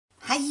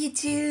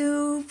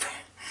YouTube.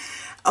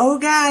 Oh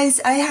guys,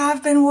 I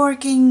have been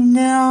working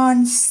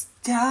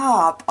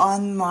non-stop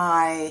on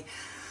my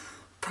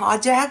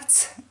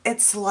projects.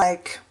 It's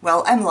like,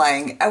 well, I'm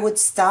lying. I would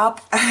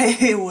stop,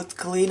 I would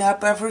clean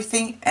up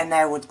everything, and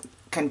I would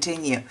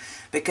continue.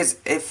 Because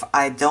if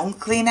I don't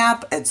clean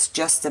up, it's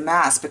just a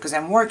mess, because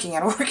I'm working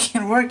and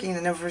working and working,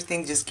 and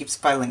everything just keeps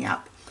piling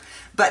up.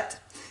 But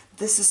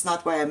this is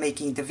not why I'm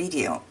making the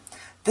video.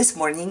 This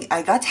morning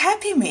I got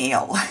Happy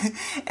Mail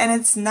and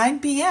it's 9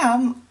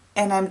 p.m.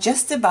 and I'm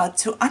just about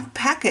to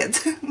unpack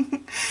it.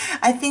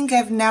 I think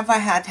I've never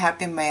had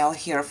Happy Mail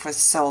here for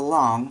so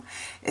long.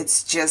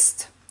 It's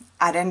just,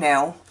 I don't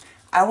know,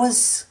 I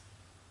was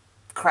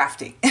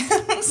crafty.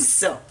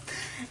 So,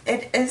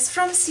 it is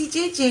from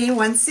CJJ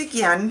once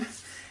again,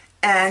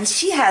 and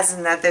she has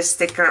another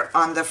sticker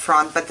on the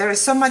front, but there is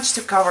so much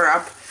to cover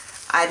up,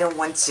 I don't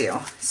want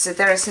to. So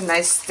there is a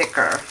nice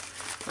sticker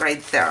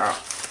right there,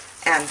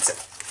 and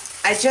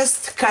I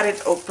just cut it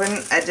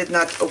open. I did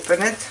not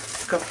open it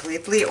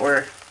completely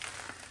or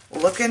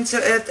look into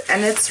it,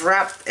 and it's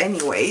wrapped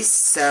anyways,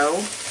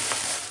 so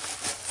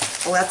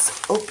let's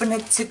open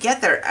it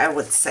together, I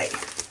would say.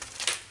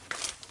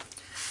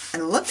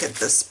 And look at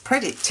this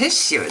pretty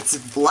tissue, it's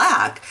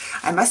black.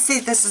 I must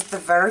say this is the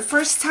very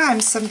first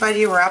time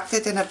somebody wrapped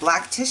it in a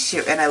black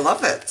tissue, and I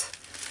love it.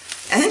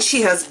 And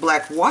she has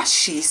black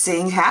washi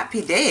saying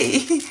happy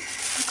day.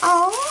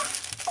 Oh.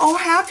 Oh,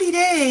 happy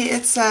day,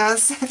 it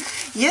says.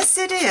 Yes,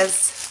 it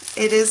is.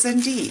 It is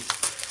indeed.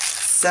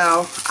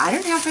 So, I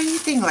don't have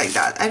anything like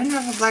that. I don't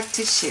have a black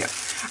tissue.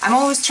 I'm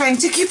always trying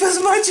to keep as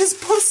much as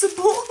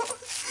possible.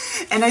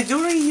 And I do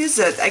reuse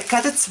it. I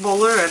cut it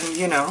smaller and,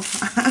 you know,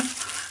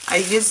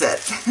 I use it.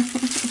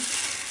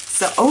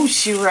 So, oh,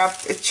 she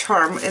wrapped a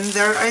charm in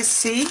there, I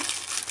see.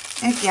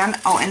 Again,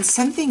 oh, and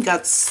something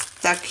got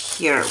stuck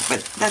here,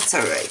 but that's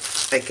alright.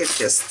 I could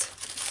just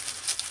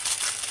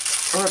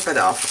rip it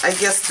off. I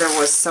guess there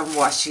was some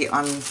washi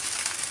on,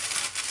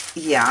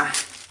 yeah,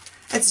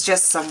 it's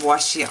just some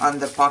washi on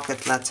the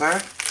pocket letter,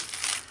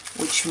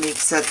 which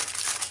makes it,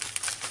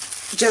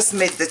 just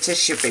made the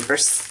tissue paper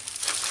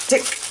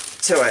stick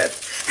to it.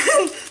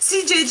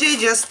 CJJ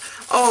just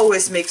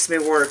always makes me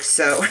work,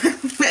 so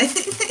I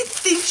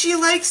think she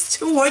likes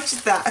to watch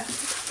that.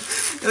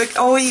 Like,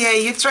 oh yeah,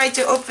 you tried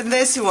to open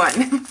this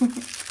one.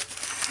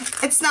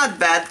 It's not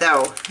bad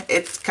though,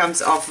 it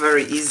comes off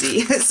very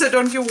easy, so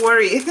don't you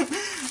worry.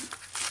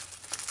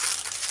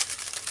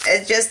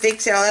 It just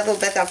takes a little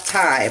bit of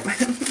time.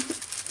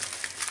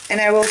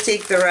 And I will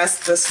take the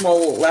rest, the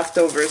small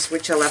leftovers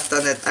which I left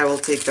on it, I will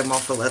take them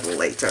off a little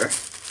later.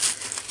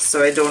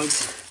 So I don't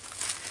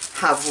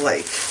have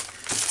like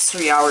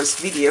 3 hours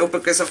video,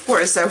 because of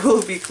course I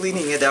will be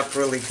cleaning it up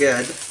really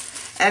good.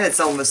 And it's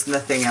almost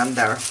nothing on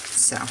there,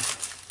 so.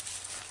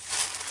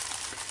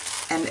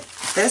 And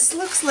this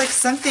looks like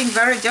something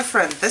very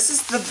different. This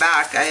is the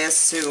back, I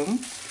assume.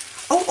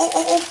 Oh, oh,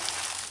 oh, oh.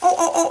 Oh,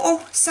 oh, oh,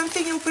 oh.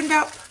 Something opened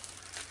up.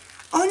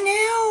 Oh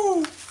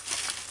no!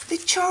 The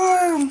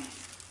charm.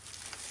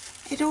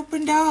 It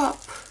opened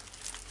up.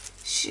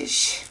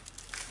 Shish.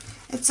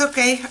 It's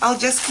okay. I'll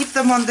just keep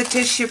them on the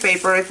tissue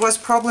paper. It was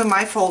probably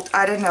my fault.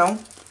 I don't know.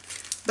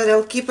 But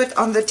I'll keep it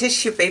on the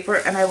tissue paper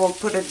and I will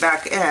put it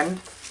back in,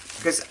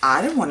 because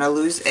I don't want to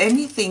lose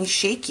anything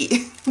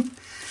shaky.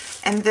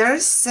 And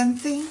there's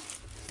something.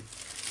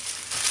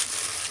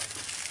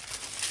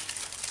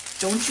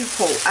 Don't you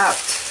fall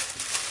out.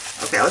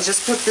 Okay, I'll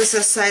just put this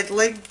aside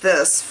like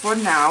this for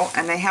now,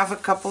 and I have a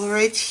couple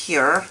right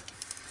here,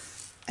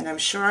 and I'm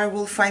sure I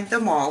will find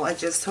them all. I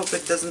just hope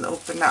it doesn't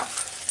open up.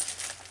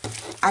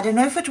 I don't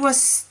know if it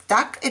was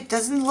stuck. It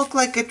doesn't look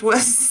like it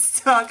was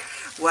stuck.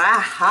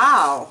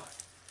 Wow.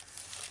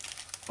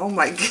 Oh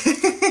my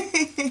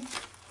god.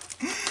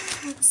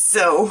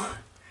 So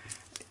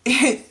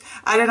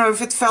I don't know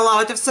if it fell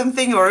out of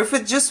something or if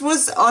it just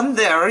was on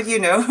there, you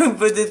know,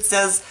 but it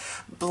says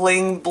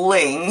bling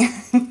bling.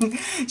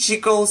 She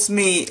calls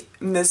me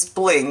Miss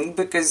Bling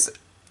because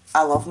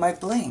I love my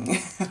bling,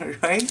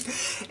 right?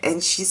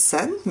 And she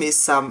sent me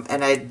some,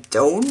 and I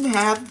don't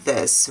have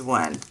this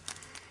one.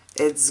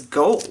 It's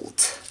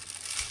gold.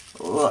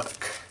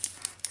 Look.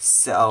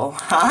 So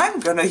I'm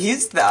gonna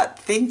use that.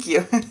 Thank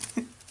you.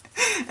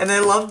 And I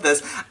love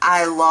this.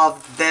 I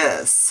love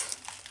this.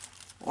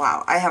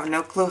 Wow, I have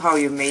no clue how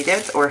you made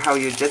it or how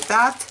you did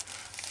that,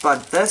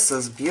 but this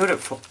is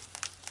beautiful.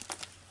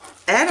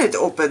 And it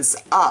opens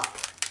up.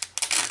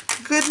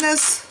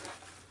 Goodness,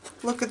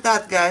 look at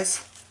that,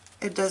 guys.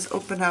 It does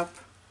open up.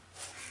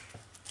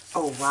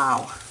 Oh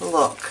wow,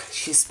 look,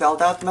 she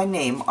spelled out my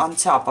name on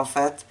top of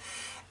it,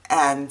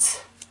 and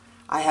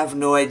I have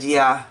no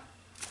idea,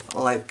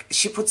 like,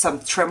 she put some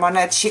trim on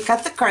it. She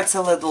cut the cards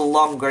a little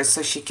longer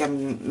so she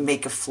can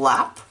make a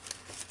flap.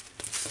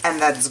 And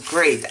that's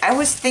great. I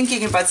was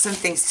thinking about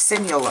something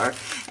similar,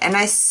 and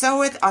I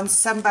saw it on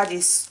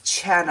somebody's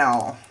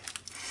channel.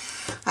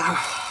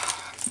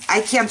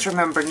 I can't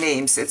remember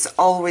names. It's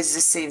always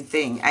the same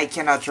thing. I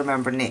cannot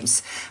remember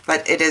names.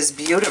 But it is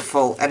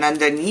beautiful. And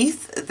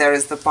underneath, there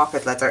is the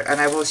pocket letter.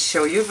 And I will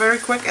show you very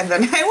quick, and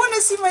then I want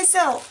to see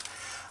myself.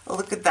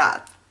 Look at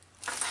that.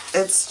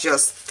 It's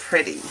just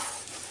pretty.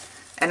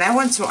 And I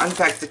want to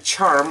unpack the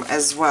charm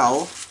as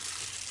well.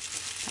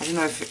 I don't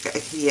know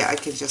if, yeah, I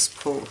can just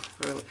pull.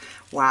 Really.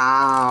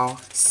 Wow,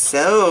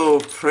 so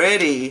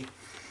pretty.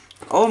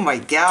 Oh my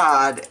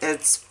God,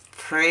 it's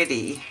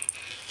pretty.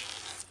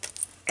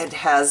 It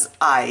has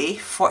I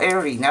for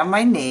Irina,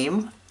 my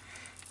name,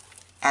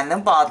 and the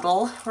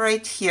bottle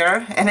right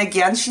here. And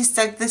again, she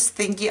stuck this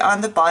thingy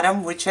on the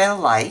bottom, which I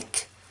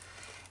like.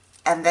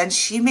 And then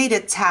she made a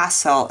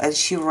tassel and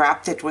she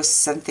wrapped it with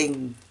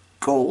something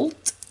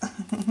gold.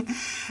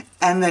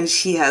 And then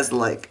she has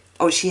like,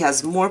 oh, she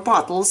has more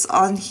bottles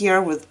on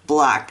here with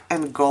black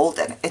and gold,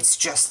 and it's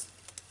just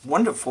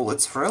wonderful.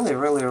 It's really,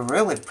 really,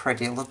 really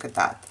pretty. Look at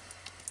that.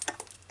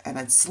 And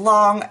it's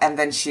long, and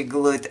then she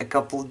glued a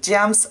couple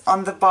gems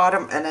on the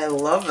bottom, and I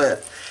love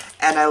it.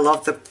 And I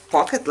love the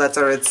pocket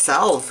letter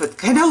itself. It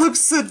kind of looks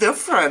so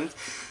different.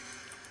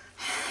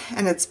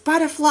 And it's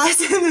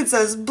butterflies, and it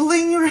says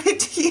bling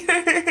right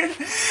here.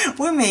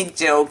 We make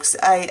jokes.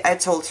 I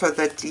told her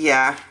that,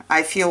 yeah,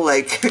 I feel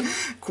like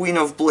queen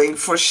of bling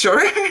for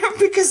sure,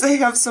 because I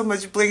have so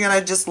much bling and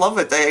I just love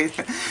it.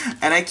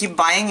 And I keep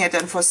buying it,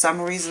 and for some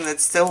reason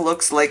it still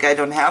looks like I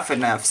don't have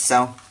enough.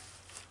 So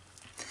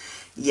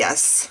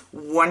yes,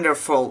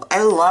 wonderful.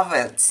 I love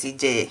it,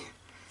 CJ.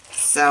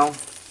 So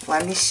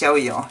let me show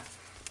you.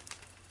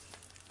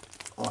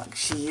 Look,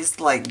 she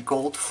used like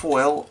gold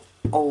foil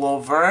all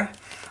over.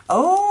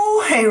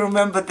 Oh, I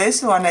remember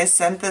this one. I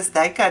sent this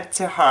die cut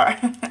to her.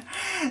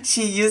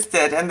 She used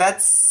it, and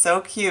that's so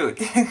cute.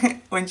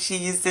 When she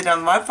used it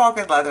on my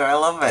pocket letter, I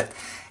love it.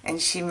 And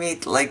she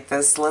made like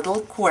this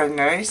little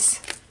corners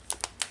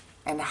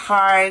and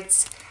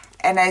hearts.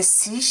 And I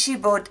see she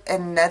bought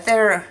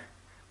another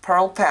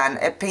pearl pen,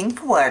 a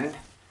pink one.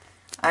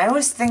 I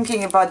was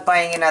thinking about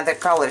buying another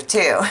color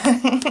too.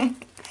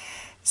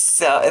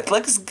 So it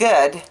looks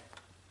good.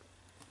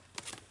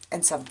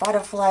 And some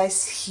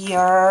butterflies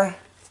here.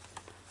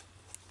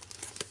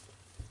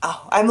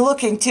 Oh, I'm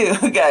looking too,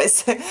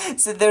 guys.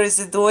 So there is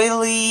a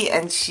doily,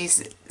 and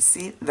she's,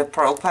 see the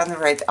pearl pen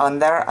right on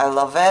there. I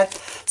love it.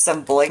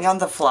 Some bling on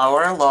the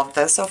flower. Love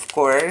this, of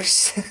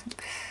course.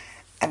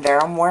 And there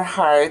are more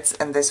hearts,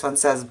 and this one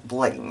says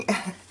bling.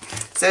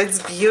 So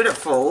it's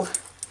beautiful.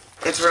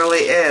 It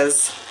really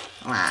is.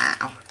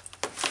 Wow.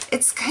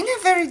 It's kind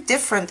of very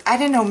different. I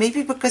don't know,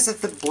 maybe because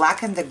of the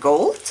black and the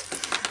gold,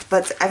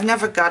 but I've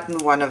never gotten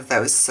one of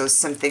those, so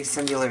something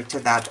similar to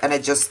that. And I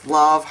just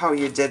love how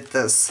you did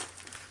this.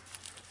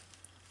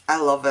 I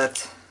love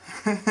it.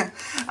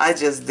 I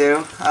just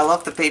do. I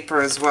love the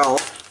paper as well.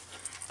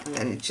 And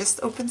then it just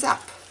opens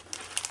up.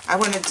 I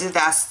want to do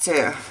that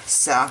too,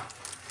 so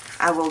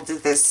I will do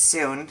this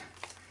soon.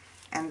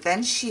 And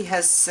then she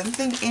has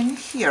something in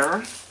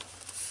here.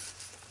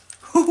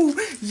 Oh,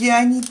 yeah,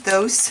 I need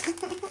those.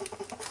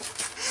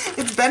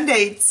 It's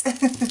Band-Aids.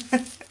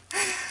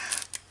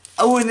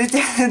 Oh, and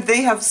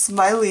they have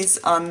smileys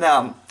on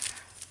them.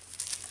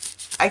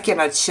 I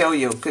cannot show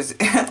you because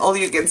all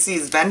you can see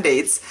is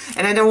Band-Aids,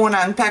 and I don't want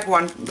to unpack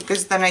one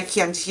because then I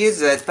can't use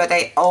it, but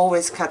I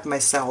always cut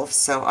myself,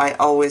 so I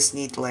always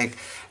need like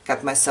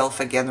cut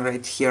myself again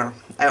right here.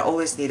 I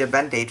always need a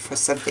Band-Aid for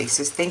something,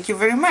 so thank you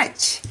very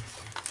much.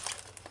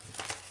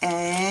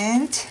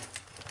 And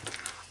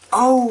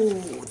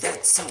oh,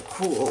 that's so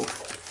cool.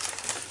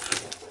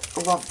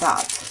 Love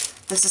that.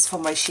 This is for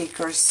my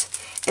shakers.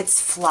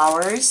 It's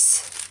flowers,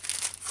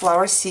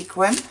 flower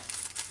sequin.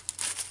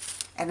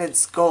 And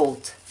it's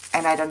gold,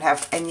 and I don't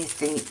have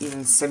anything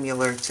even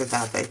similar to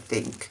that, I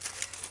think.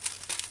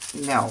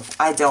 No,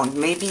 I don't.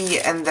 Maybe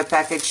in the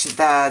package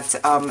that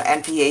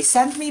NPA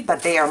sent me,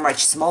 but they are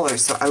much smaller,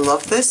 so I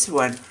love this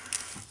one.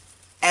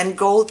 And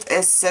gold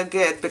is so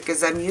good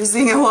because I'm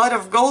using a lot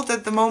of gold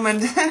at the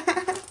moment.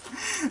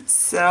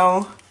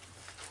 So,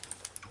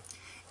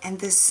 and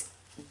this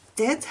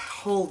did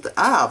hold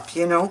up,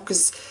 you know,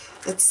 because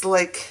it's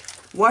like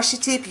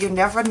washi tape. You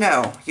never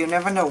know. You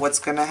never know what's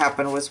going to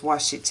happen with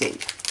washi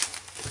tape.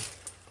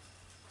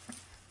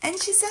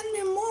 And she sent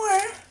me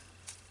more.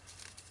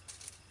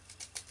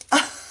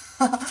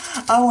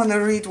 I want to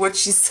read what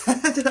she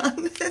said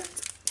on it.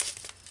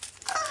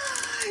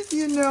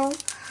 You know,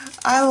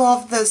 I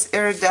love this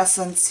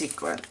iridescent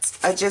sequins.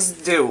 I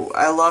just do.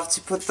 I love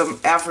to put them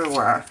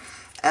everywhere.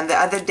 And the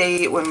other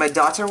day when my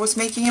daughter was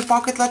making a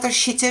pocket letter,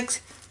 she took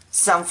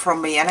some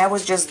from me, and I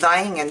was just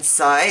dying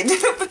inside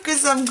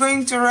because I'm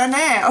going to run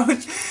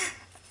out.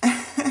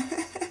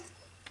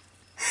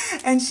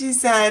 And she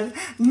said,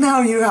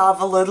 now you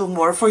have a little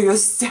more for your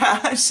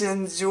stash.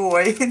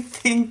 Enjoy.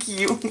 Thank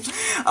you.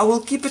 I will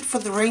keep it for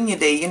the rainy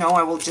day, you know.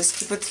 I will just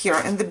keep it here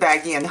in the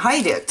baggie and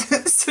hide it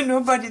so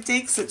nobody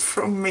takes it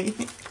from me.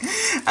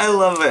 I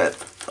love it.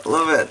 I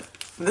love it.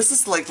 This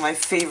is like my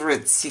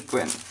favorite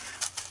sequin,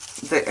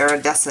 the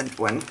iridescent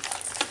one.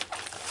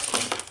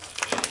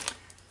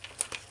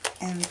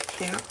 And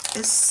there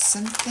is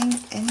something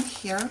in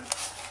here.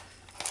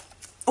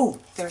 Oh,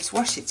 there's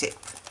washi tape.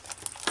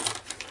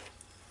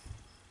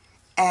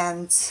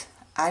 And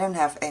I don't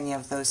have any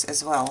of those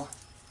as well.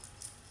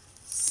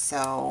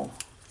 So,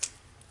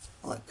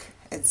 look,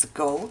 it's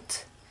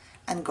gold,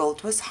 and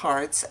gold with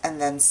hearts,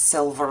 and then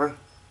silver.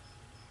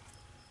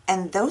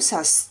 And those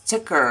are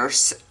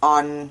stickers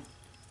on,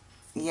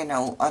 you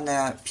know, on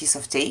a piece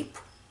of tape.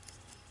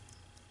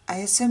 I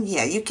assume,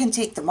 yeah, you can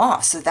take them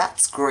off, so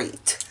that's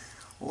great.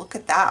 Look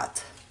at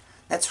that.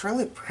 That's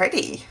really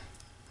pretty.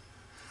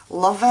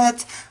 Love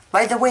it.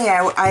 By the way,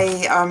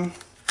 I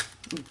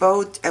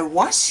bought a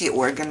washi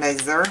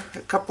organizer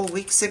a couple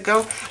weeks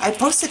ago. I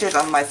posted it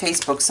on my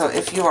Facebook, so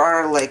if you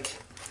are like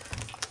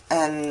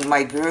in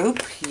my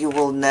group, you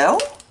will know.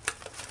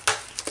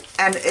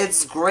 And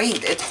it's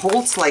great. It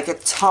holds like a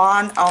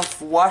ton of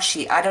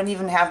washi. I don't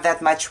even have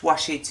that much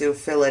washi to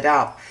fill it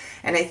up.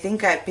 And I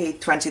think I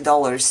paid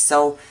 $20,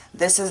 so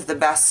this is the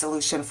best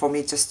solution for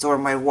me to store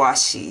my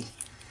washi.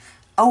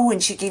 Oh,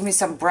 and she gave me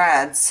some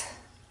breads.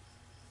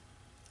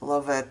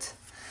 Love it.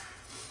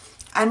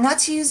 I'm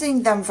not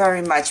using them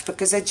very much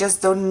because I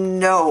just don't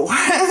know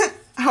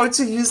how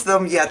to use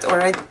them yet, or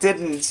I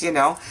didn't, you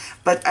know.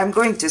 But I'm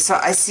going to. So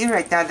I see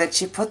right now that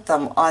she put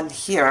them on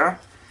here,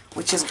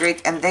 which is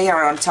great, and they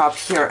are on top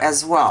here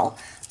as well.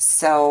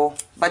 So,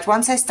 but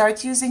once I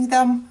start using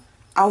them,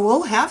 I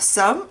will have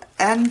some,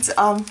 and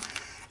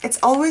it's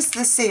always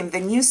the same. The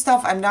new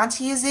stuff I'm not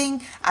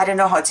using, I don't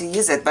know how to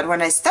use it, but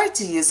when I start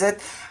to use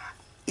it,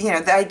 you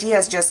know, the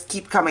ideas just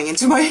keep coming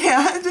into my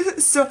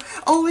head. So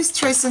always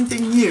try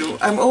something new.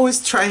 I'm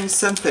always trying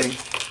something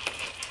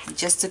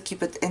just to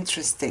keep it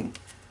interesting.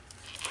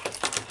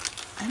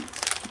 And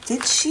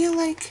did she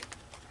like,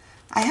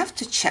 I have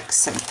to check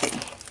something.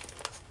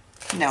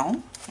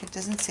 No, it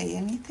doesn't say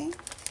anything.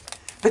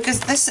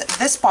 Because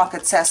this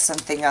pocket says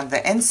something on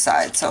the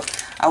inside, so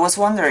I was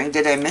wondering,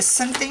 did I miss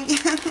something?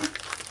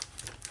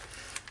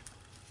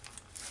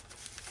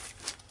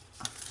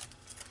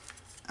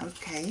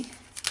 Okay.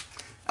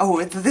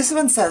 Oh, this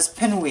one says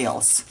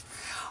pinwheels.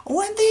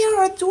 Oh, and they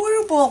are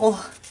adorable.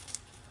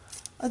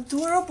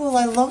 Adorable,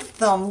 I love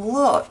them.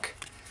 Look.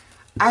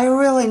 I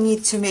really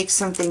need to make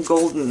something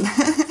golden.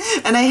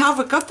 And I have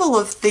a couple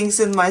of things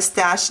in my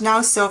stash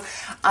now, so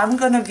I'm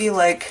gonna be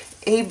like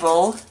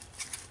able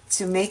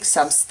to make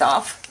some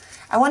stuff.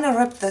 I want to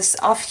rip this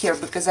off here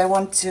because I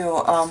want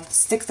to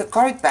stick the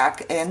card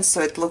back in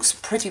so it looks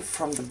pretty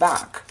from the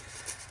back.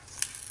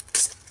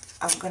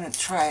 I'm gonna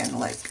try and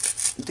like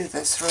do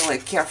this really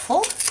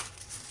careful.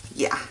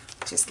 Yeah,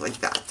 just like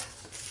that.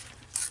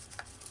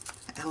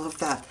 I love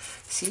that.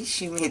 See,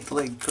 she made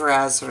like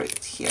grass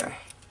right here.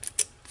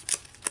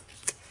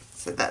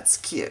 So that's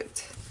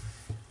cute.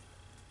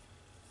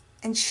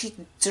 And she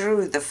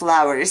drew the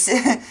flowers.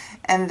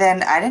 And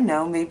then, I don't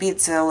know, maybe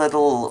it's a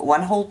little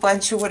one-hole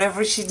punch or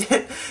whatever she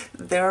did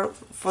there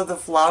for the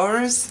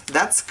flowers.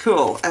 That's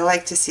cool. I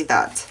like to see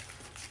that.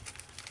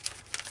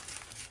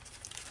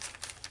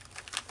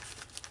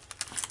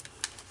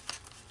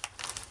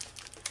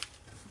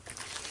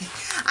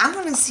 I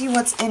want to see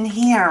what's in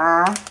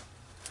here.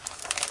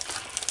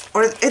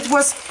 Or it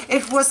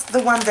was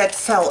the one that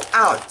fell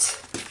out.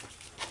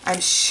 I'm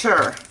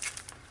sure.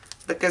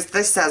 Because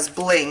this says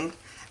bling.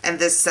 And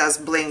this says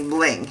bling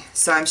bling.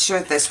 So I'm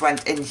sure this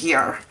went in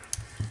here.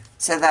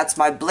 So that's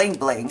my bling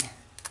bling.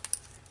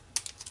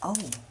 Oh.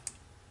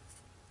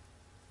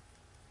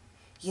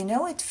 You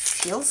know, it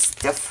feels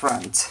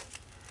different.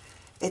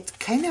 It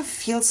kind of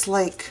feels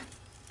like,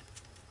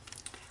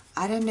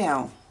 I don't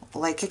know,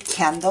 like a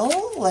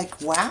candle,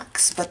 like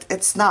wax, but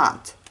it's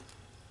not.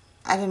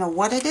 I don't know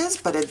what it is,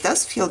 but it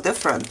does feel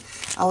different.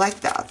 I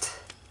like that.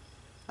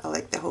 I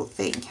like the whole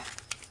thing.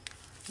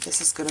 This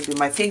is going to be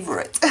my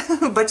favorite.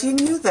 But you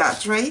knew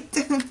that, right?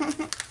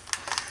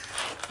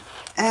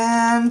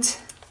 And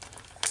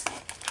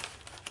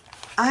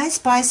I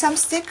spy some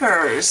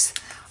stickers.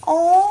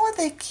 Oh,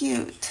 they're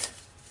cute.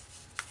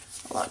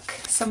 Look,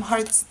 some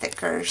heart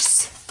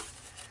stickers.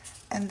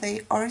 And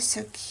they are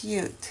so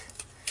cute.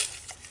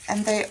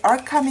 And they are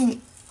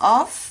coming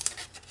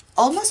off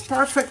almost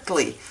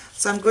perfectly.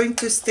 So I'm going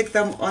to stick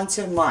them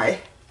onto my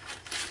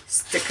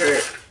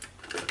sticker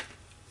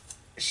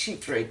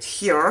sheet right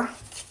here.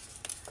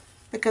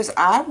 Because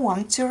I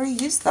want to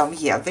reuse them.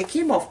 Yeah, they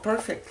came off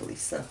perfectly,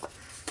 so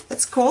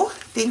that's cool.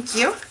 Thank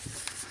you.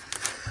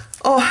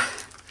 Oh,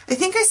 I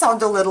think I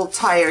sound a little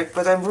tired,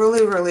 but I'm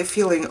really, really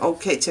feeling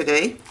okay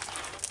today.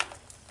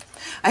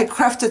 I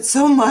crafted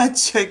so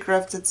much. I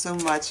crafted so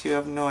much. You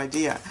have no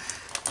idea.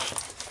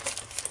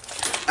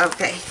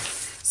 Okay,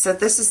 so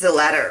this is the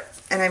letter,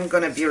 and I'm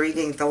going to be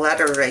reading the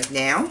letter right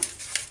now.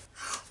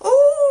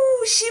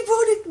 Oh, she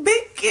bought a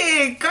big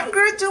cake.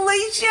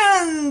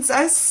 Congratulations.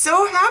 I'm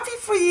so happy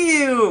for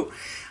you.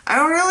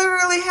 I'm really,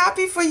 really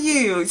happy for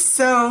you.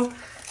 So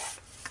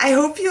I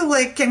hope you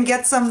like can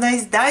get some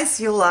nice dice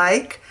you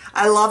like.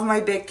 I love my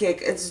big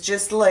cake. It's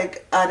just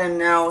like, I don't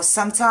know,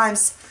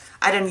 sometimes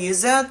I don't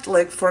use it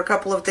like for a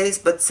couple of days,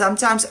 but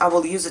sometimes I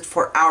will use it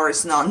for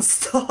hours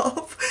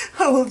non-stop.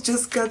 I will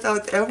just cut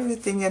out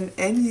everything and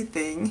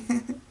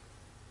anything.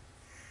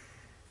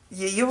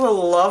 Yeah, you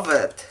will love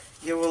it.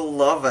 You will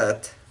love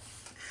it.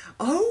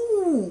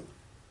 Oh,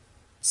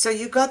 so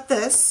you got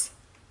this.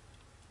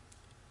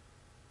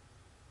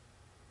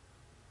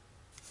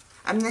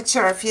 I'm not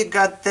sure if you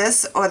got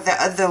this or the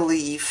other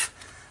leaf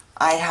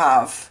I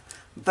have,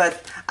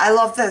 but I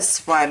love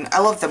this one. I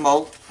love them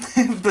all,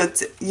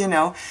 but you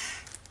know,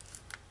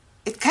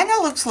 it kind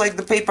of looks like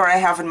the paper I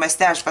have in my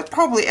stash, but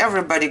probably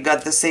everybody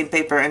got the same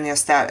paper in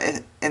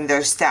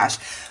their stash.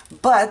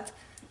 But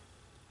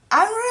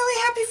I'm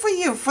really happy for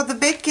you, for the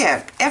big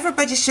gift.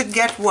 Everybody should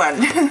get one.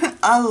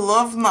 I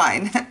love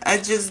mine. I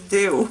just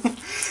do.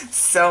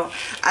 So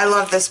I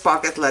love this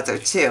pocket letter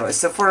too.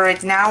 So for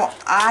right now,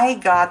 I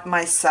got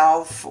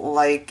myself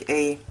like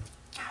a,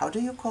 how do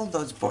you call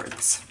those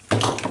boards?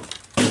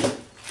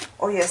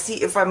 Oh yeah,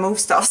 see, if I move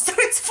stuff,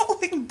 starts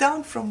falling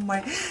down from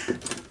my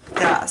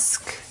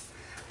desk.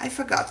 I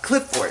forgot,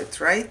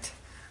 clipboard, right?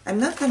 I'm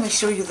not gonna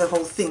show you the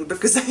whole thing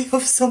because I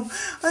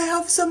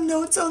have some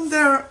notes on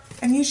there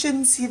and you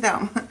shouldn't see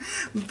them.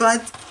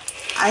 But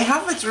I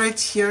have it right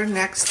here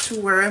next to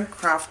where I'm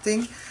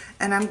crafting,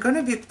 and I'm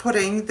gonna be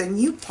putting the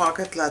new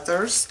pocket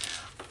letters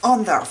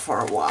on there for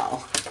a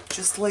while,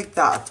 just like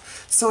that,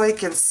 so I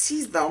can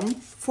see them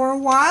for a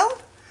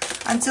while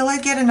until I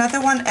get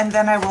another one, and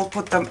then I will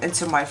put them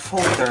into my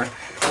folder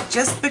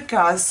just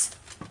because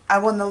I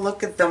want to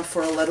look at them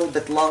for a little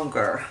bit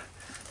longer.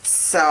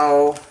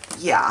 So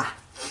yeah,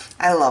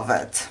 I love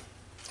it.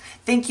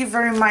 Thank you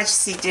very much,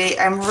 CJ.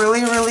 I'm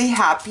really, really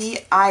happy.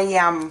 I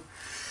am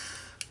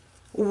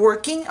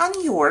working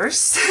on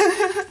yours.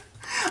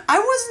 I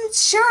wasn't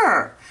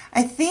sure.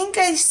 I think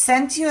I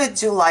sent you a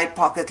July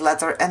pocket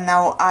letter and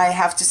now I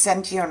have to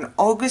send you an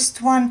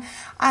August one.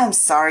 I'm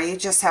sorry, you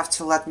just have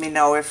to let me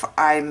know if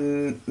I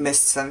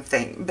missed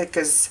something,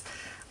 because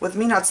with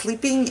me not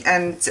sleeping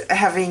and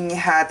having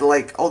had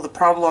like all the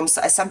problems,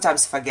 I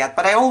sometimes forget,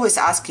 but I always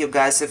ask you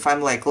guys if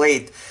I'm like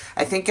late.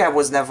 I think I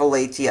was never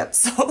late yet,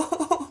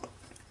 so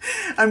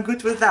I'm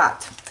good with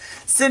that.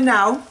 So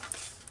now,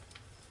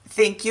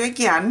 thank you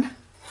again,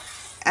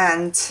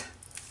 and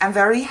I'm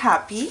very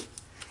happy,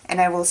 and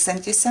I will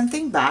send you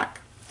something back.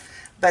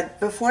 But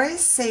before I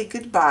say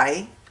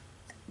goodbye,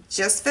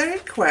 just very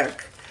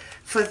quick,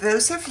 for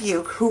those of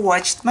you who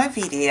watched my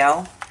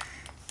video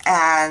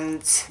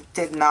and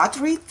did not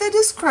read the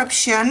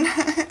description,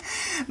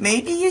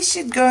 maybe you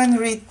should go and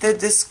read the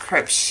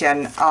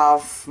description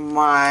of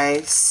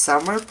my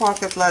summer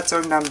pocket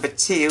letter number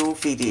 2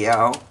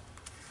 video.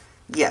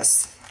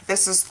 Yes,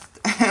 this is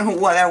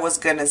what I was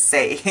gonna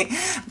say,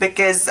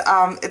 because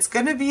it's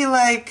gonna be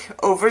like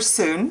over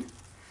soon,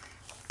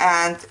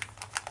 and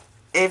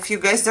if you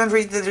guys don't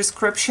read the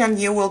description,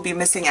 you will be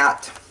missing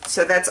out.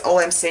 So that's all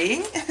I'm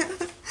saying.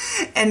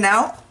 And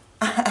now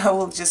I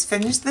will just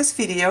finish this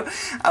video.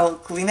 I will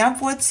clean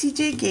up what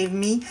CJ gave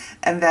me,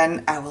 and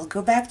then I will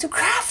go back to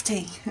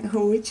crafting,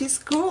 which is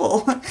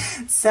cool.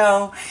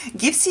 So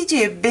give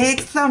CJ a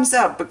big thumbs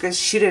up because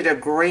she did a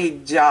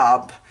great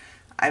job.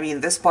 I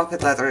mean, this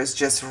pocket letter is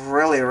just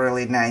really,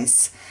 really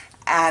nice.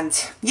 And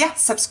yeah,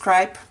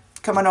 subscribe,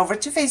 come on over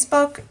to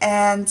Facebook,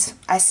 and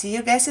I see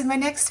you guys in my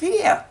next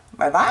video.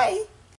 Bye bye.